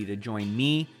opportunity to join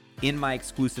me in my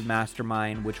exclusive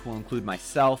mastermind, which will include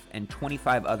myself and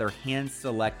 25 other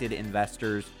hand-selected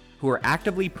investors who are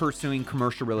actively pursuing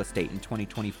commercial real estate in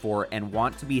 2024 and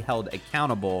want to be held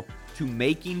accountable to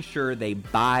making sure they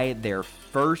buy their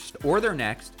first or their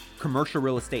next commercial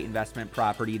real estate investment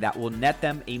property that will net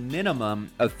them a minimum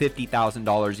of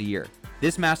 $50,000 a year.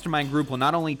 This mastermind group will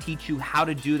not only teach you how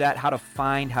to do that, how to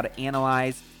find, how to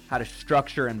analyze, how to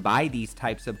structure and buy these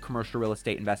types of commercial real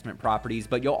estate investment properties,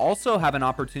 but you'll also have an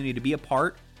opportunity to be a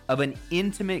part of an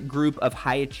intimate group of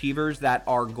high achievers that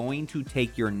are going to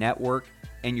take your network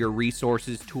and your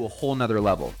resources to a whole nother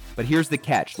level. But here's the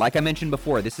catch. Like I mentioned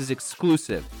before, this is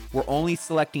exclusive. We're only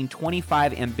selecting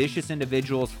 25 ambitious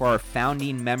individuals for our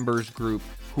founding members group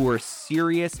who are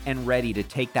serious and ready to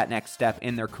take that next step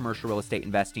in their commercial real estate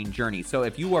investing journey. So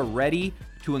if you are ready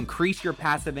to increase your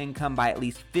passive income by at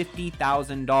least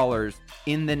 $50,000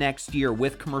 in the next year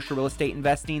with commercial real estate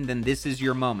investing, then this is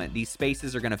your moment. These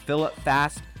spaces are going to fill up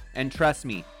fast. And trust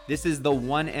me, this is the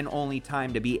one and only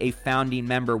time to be a founding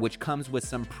member, which comes with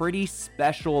some pretty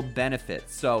special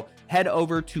benefits. So head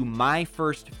over to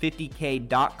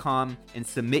myfirst50k.com and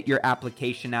submit your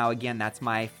application now. Again, that's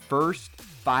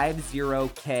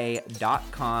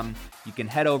myfirst50k.com. You can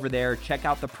head over there, check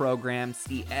out the program,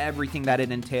 see everything that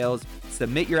it entails,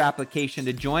 submit your application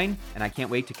to join, and I can't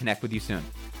wait to connect with you soon.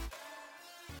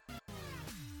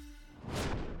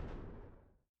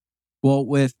 Well,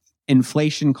 with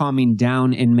inflation calming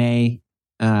down in May,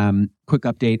 quick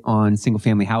update on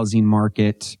single-family housing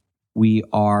market. We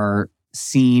are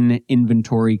seeing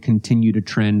inventory continue to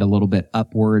trend a little bit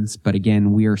upwards, but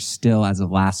again, we are still, as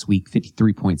of last week,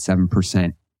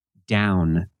 53.7%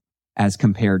 down as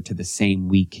compared to the same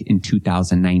week in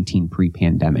 2019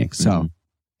 pre-pandemic. So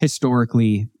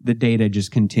historically, the data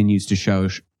just continues to show,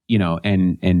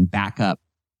 and back up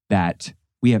that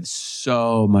we have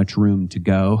so much room to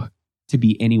go to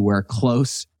be anywhere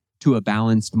close to a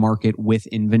balanced market with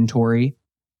inventory,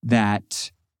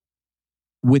 that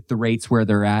with the rates where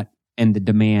they're at and the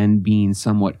demand being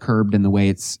somewhat curbed in the way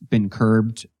it's been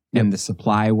curbed and the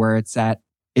supply where it's at,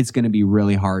 it's going to be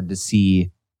really hard to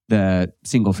see the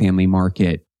single family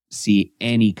market see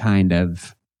any kind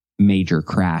of major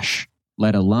crash,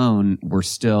 let alone we're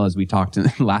still, as we talked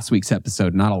in last week's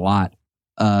episode, not a lot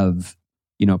of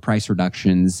price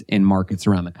reductions in markets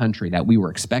around the country that we were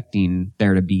expecting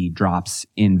there to be drops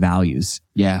in values.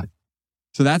 Yeah.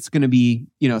 So that's going to be,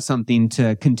 something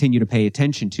to continue to pay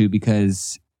attention to,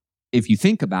 because if you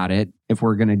think about it, if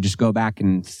we're going to just go back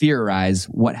and theorize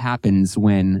what happens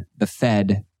when the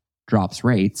Fed drops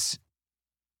rates,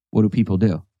 what do people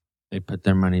do? They put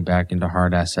their money back into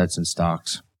hard assets and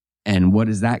stocks. And what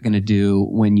is that going to do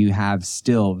when you have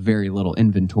still very little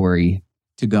inventory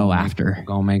to go after?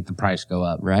 Gonna make the price go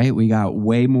up. Right? We got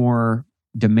way more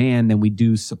demand than we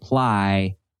do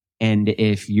supply. And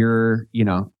if you're,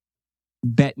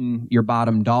 betting your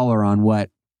bottom dollar on what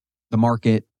the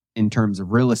market in terms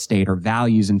of real estate or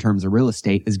values in terms of real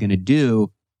estate is going to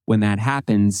do when that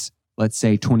happens, let's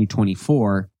say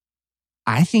 2024,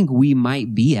 I think we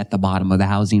might be at the bottom of the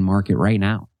housing market right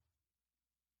now.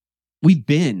 We've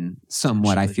been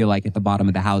somewhat, I feel like, at the bottom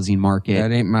of the housing market.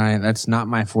 That's not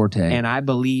my forte. And I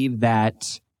believe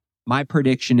that my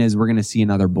prediction is we're going to see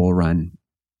another bull run,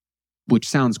 which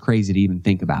sounds crazy to even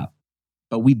think about.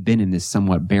 But we've been in this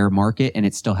somewhat bear market, and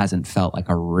it still hasn't felt like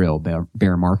a real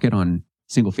bear market on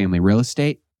single family real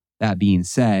estate. That being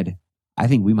said, I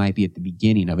think we might be at the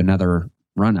beginning of another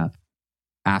run up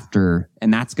after,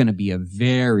 and that's going to be a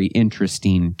very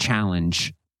interesting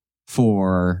challenge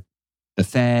for the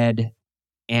Fed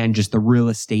and just the real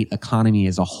estate economy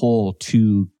as a whole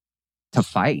to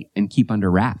fight and keep under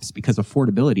wraps, because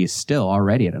affordability is still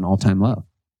already at an all-time low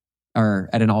or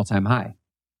at an all-time high.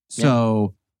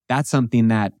 So that's something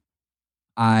that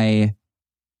I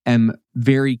am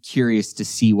very curious to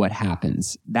see what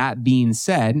happens. That being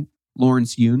said,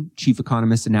 Lawrence Yun, chief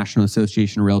economist of National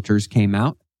Association of Realtors, came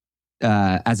out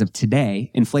as of today.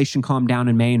 Inflation calmed down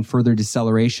in May and further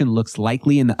deceleration looks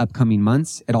likely in the upcoming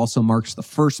months. It also marks the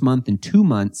first month in 2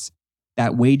 months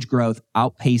that wage growth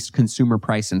outpaced consumer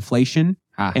price inflation,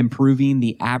 improving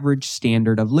the average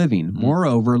standard of living.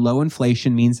 Moreover, low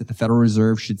inflation means that the Federal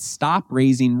Reserve should stop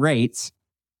raising rates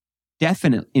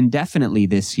indefinitely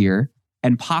this year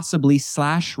and possibly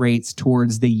slash rates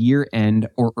towards the year end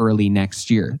or early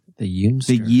next year. The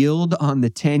yield on the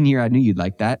 10-year, I knew you'd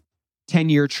like that,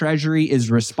 10-year Treasury is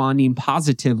responding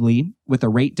positively with a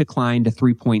rate decline to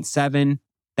 3.7.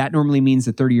 That normally means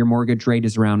the 30-year mortgage rate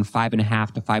is around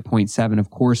 5.5 to 5.7. Of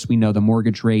course, we know the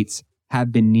mortgage rates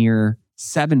have been near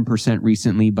 7%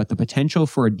 recently, but the potential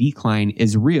for a decline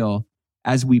is real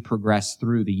as we progress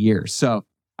through the year. So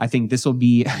I think this will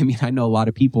be, I know a lot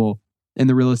of people in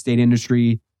the real estate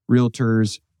industry,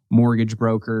 realtors, mortgage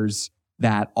brokers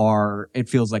that are, it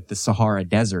feels like the Sahara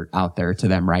Desert out there to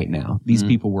them right now. These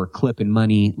people were clipping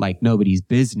money like nobody's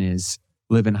business,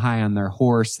 living high on their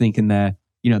horse, thinking that,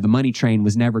 the money train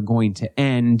was never going to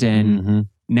end. And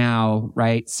now,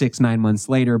 right, 6-9 months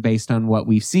later, based on what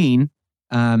we've seen,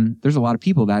 there's a lot of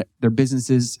people that their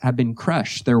businesses have been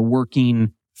crushed. They're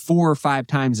working 4 or 5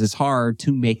 times as hard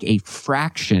to make a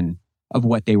fraction of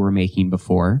what they were making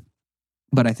before.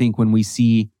 But I think when we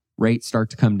see rates start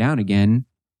to come down again,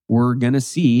 we're going to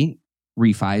see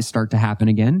refis start to happen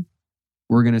again.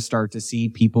 We're going to start to see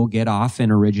people get off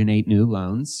and originate new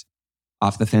loans,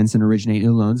 off the fence and originate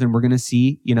new loans. And we're going to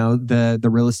see, the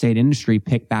real estate industry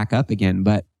pick back up again.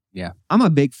 But yeah, I'm a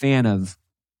big fan of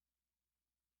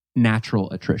natural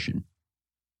attrition.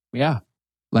 Yeah.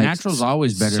 Like natural's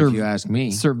always better if you ask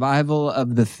me. Survival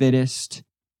of the fittest.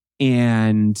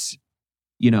 And,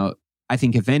 I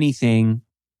think if anything,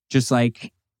 just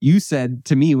like you said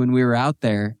to me when we were out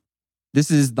there,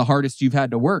 this is the hardest you've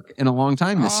had to work in a long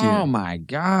time this year. Oh my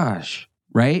gosh.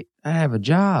 Right? I have a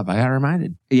job. I got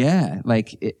reminded. Yeah.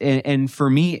 And for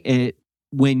me,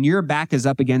 when your back is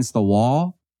up against the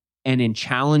wall and in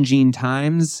challenging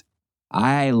times,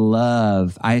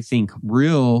 I think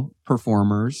real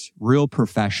performers, real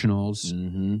professionals,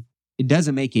 it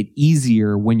doesn't make it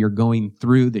easier when you're going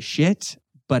through the shit,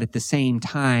 but at the same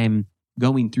time,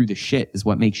 going through the shit is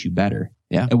what makes you better.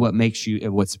 Yeah. And what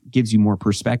gives you more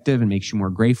perspective and makes you more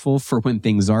grateful for when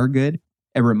things are good.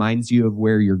 It reminds you of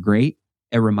where you're great.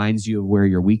 It reminds you of where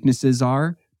your weaknesses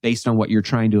are based on what you're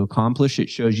trying to accomplish. It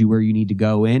shows you where you need to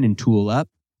go in and tool up,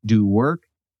 do work.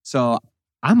 So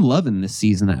I'm loving this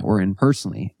season that we're in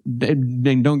personally.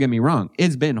 Don't get me wrong.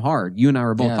 It's been hard. You and I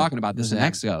were both talking about this in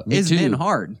Mexico. It's been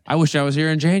hard. I wish I was here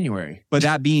in January. But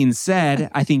that being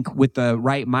said, I think with the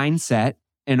right mindset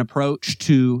and approach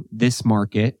to this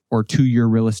market or to your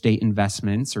real estate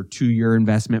investments or to your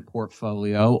investment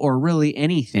portfolio or really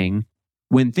anything,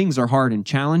 when things are hard and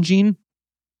challenging,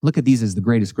 look at these as the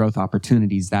greatest growth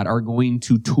opportunities that are going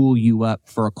to tool you up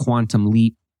for a quantum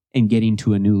leap and getting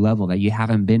to a new level that you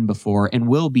haven't been before and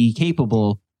will be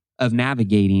capable of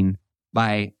navigating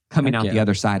by coming out the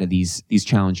other side of these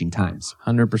challenging times.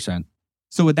 100%.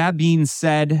 So with that being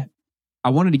said, I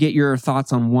wanted to get your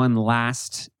thoughts on one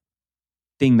last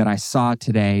thing that I saw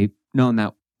today, knowing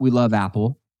that we love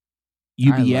Apple.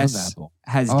 UBS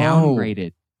has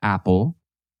downgraded Apple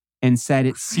and said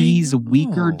it sees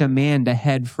weaker demand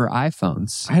ahead for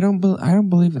iPhones. I don't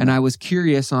believe it. And I was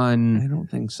curious on... I don't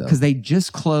think so. Because they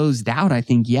just closed out, I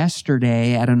think,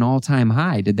 yesterday at an all-time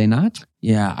high. Did they not?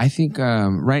 Yeah, I think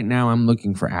right now I'm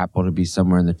looking for Apple to be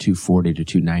somewhere in the 240 to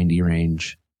 290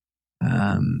 range.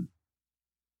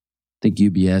 think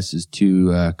UBS is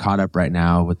too caught up right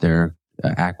now with their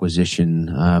acquisition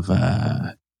of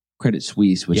Credit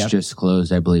Suisse, which just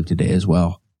closed, I believe, today as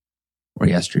well, or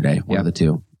yesterday, one of the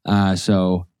two.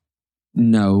 So,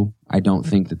 no, I don't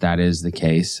think that is the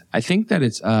case. I think that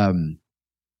it's,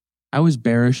 I was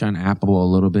bearish on Apple a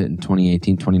little bit in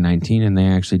 2018, 2019, and they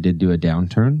actually did do a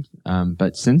downturn.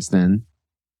 But since then,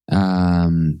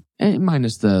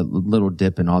 minus the little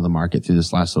dip in all the market through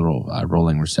this last little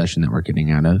rolling recession that we're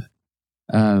getting out of,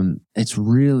 it's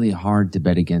really hard to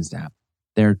bet against Apple.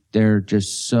 They're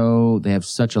just they have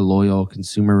such a loyal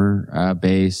consumer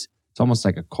base. It's almost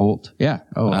like a cult. Yeah.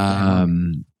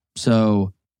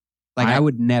 So like I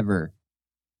would never,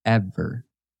 ever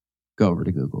go over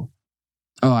to Google.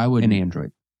 Oh, I wouldn't. In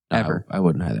Android. Ever. I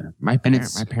wouldn't either. My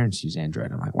parents use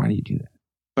Android. I'm like, why do you do that?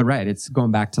 But right, it's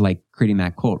going back to like creating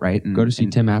that cult, right? Go to see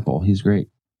Tim Apple. He's great.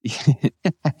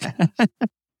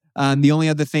 The only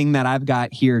other thing that I've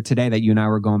got here today that you and I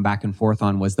were going back and forth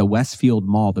on was the Westfield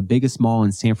Mall, the biggest mall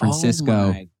in San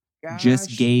Francisco,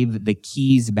 just gave the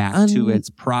keys back to its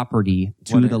property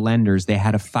to the lenders. They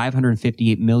had a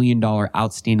 $558 million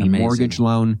outstanding mortgage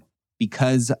loan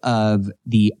because of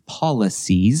the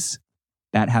policies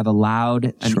that have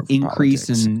allowed an increase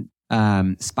in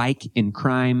spike in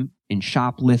crime, in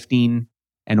shoplifting,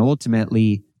 and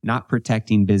ultimately not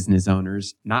protecting business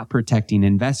owners, not protecting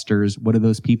investors. What do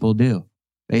those people do?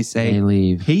 They say, they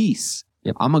leave. Peace.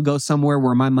 Yep. I'm going to go somewhere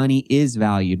where my money is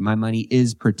valued. My money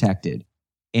is protected.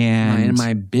 And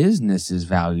my business is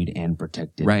valued and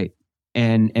protected. Right.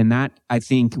 And that, I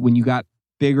think, when you got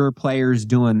bigger players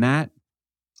doing that,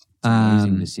 it's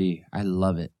amazing to see. I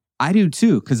love it. I do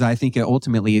too, because I think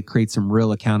it creates some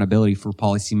real accountability for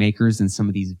policymakers in some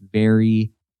of these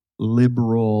very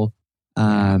liberal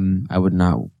I would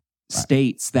not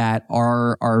states that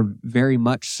are very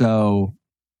much so,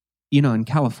 in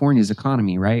California's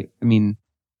economy, right? I mean,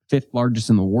 5th largest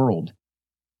in the world.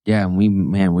 Yeah, and we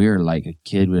were like a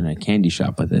kid in a candy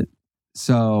shop with it.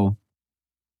 So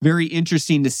very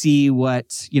interesting to see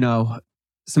what,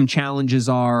 some challenges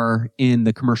are in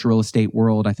the commercial real estate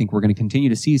world. I think we're going to continue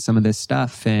to see some of this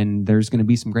stuff, and there's going to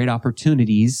be some great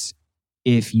opportunities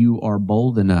if you are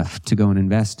bold enough to go and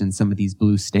invest in some of these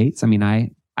blue states. I mean, I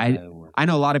know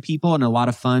a lot of people and a lot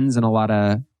of funds and a lot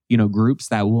of, groups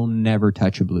that will never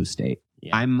touch a blue state.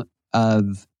 Yeah. I'm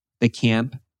of the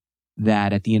camp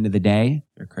that at the end of the day,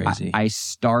 you're crazy. I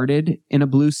started in a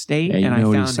blue state and I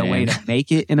found a way to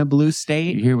make it in a blue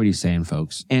state. You hear what he's saying,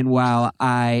 folks. And while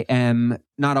I am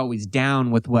not always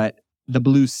down with what the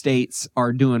blue states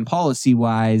are doing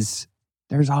policy-wise,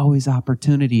 there's always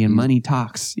opportunity and money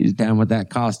talks. He's down with that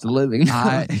cost of living.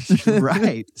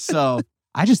 Right. So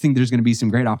I just think there's going to be some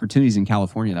great opportunities in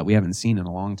California that we haven't seen in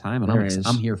a long time. And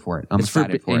I'm here for it. I'm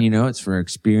excited for it. And it's for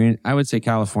experience. I would say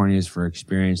California is for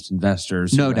experienced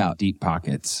investors. No doubt. Deep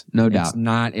pockets. No doubt. It's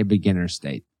not a beginner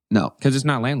state. No. Because it's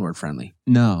not landlord friendly.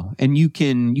 No. And you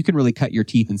can really cut your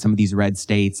teeth in some of these red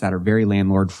states that are very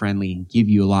landlord friendly and give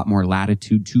you a lot more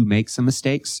latitude to make some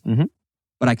mistakes. Mm-hmm.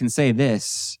 But I can say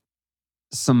this,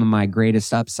 some of my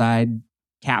greatest upside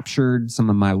captured, some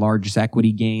of my largest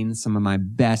equity gains, some of my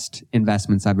best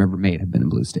investments I've ever made have been in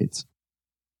blue states,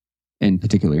 and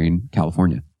particularly in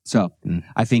California. So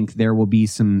I think there will be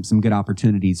some good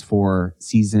opportunities for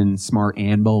seasoned, smart,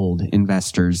 and bold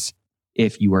investors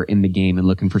if you are in the game and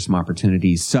looking for some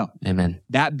opportunities. So, amen.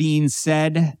 That being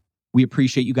said, we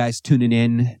appreciate you guys tuning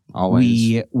in. Always.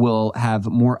 We will have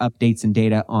more updates and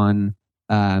data on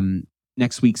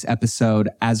next week's episode.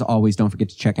 As always, don't forget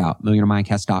to check out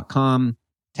millionaireMindcast.com.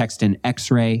 Text in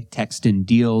X-Ray, text in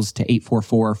deals to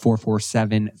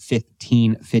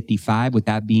 844-447-1555. With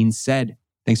that being said,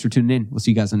 thanks for tuning in. We'll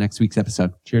see you guys on next week's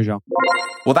episode. Cheers, y'all.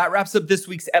 Well, that wraps up this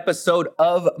week's episode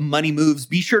of Money Moves.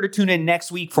 Be sure to tune in next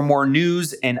week for more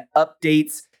news and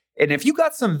updates. And if you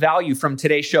got some value from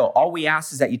today's show, all we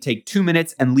ask is that you take 2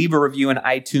 minutes and leave a review in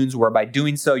iTunes, where by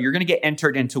doing so, you're going to get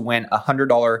entered in to win a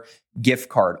 $100 gift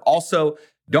card. Also,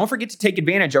 don't forget to take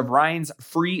advantage of Ryan's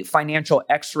free financial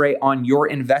X-ray on your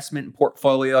investment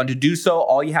portfolio. And to do so,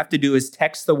 all you have to do is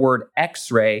text the word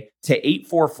X-ray to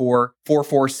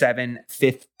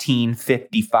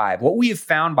 844-447-1555. What we have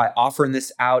found by offering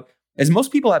this out is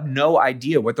most people have no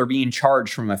idea what they're being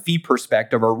charged from a fee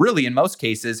perspective, or really in most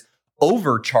cases,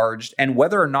 overcharged, and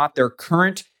whether or not their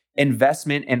current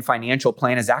investment and financial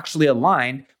plan is actually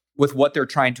aligned with what they're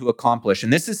trying to accomplish.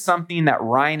 And this is something that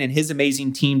Ryan and his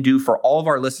amazing team do for all of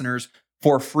our listeners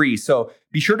for free. So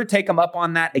be sure to take them up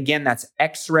on that. Again, that's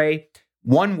X-Ray.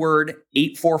 One word,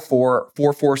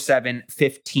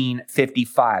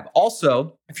 844-447-1555.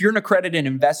 Also, if you're an accredited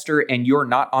investor and you're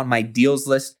not on my deals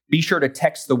list, be sure to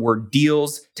text the word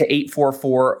deals to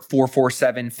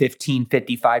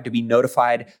 844-447-1555 to be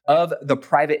notified of the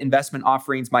private investment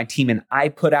offerings my team and I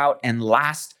put out. And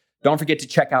last, don't forget to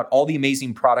check out all the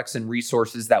amazing products and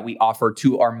resources that we offer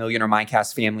to our Millionaire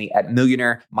Mindcast family at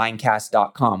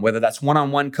millionairemindcast.com. Whether that's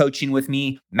one-on-one coaching with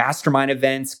me, mastermind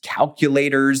events,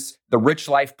 calculators, the Rich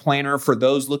Life Planner for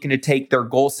those looking to take their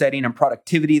goal setting and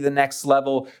productivity to the next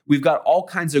level. We've got all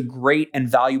kinds of great and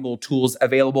valuable tools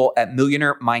available at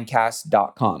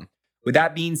millionairemindcast.com. With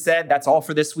that being said, that's all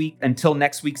for this week. Until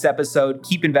next week's episode,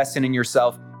 keep investing in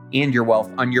yourself and your wealth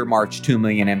on your march to $1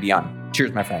 million and beyond.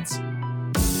 Cheers, my friends.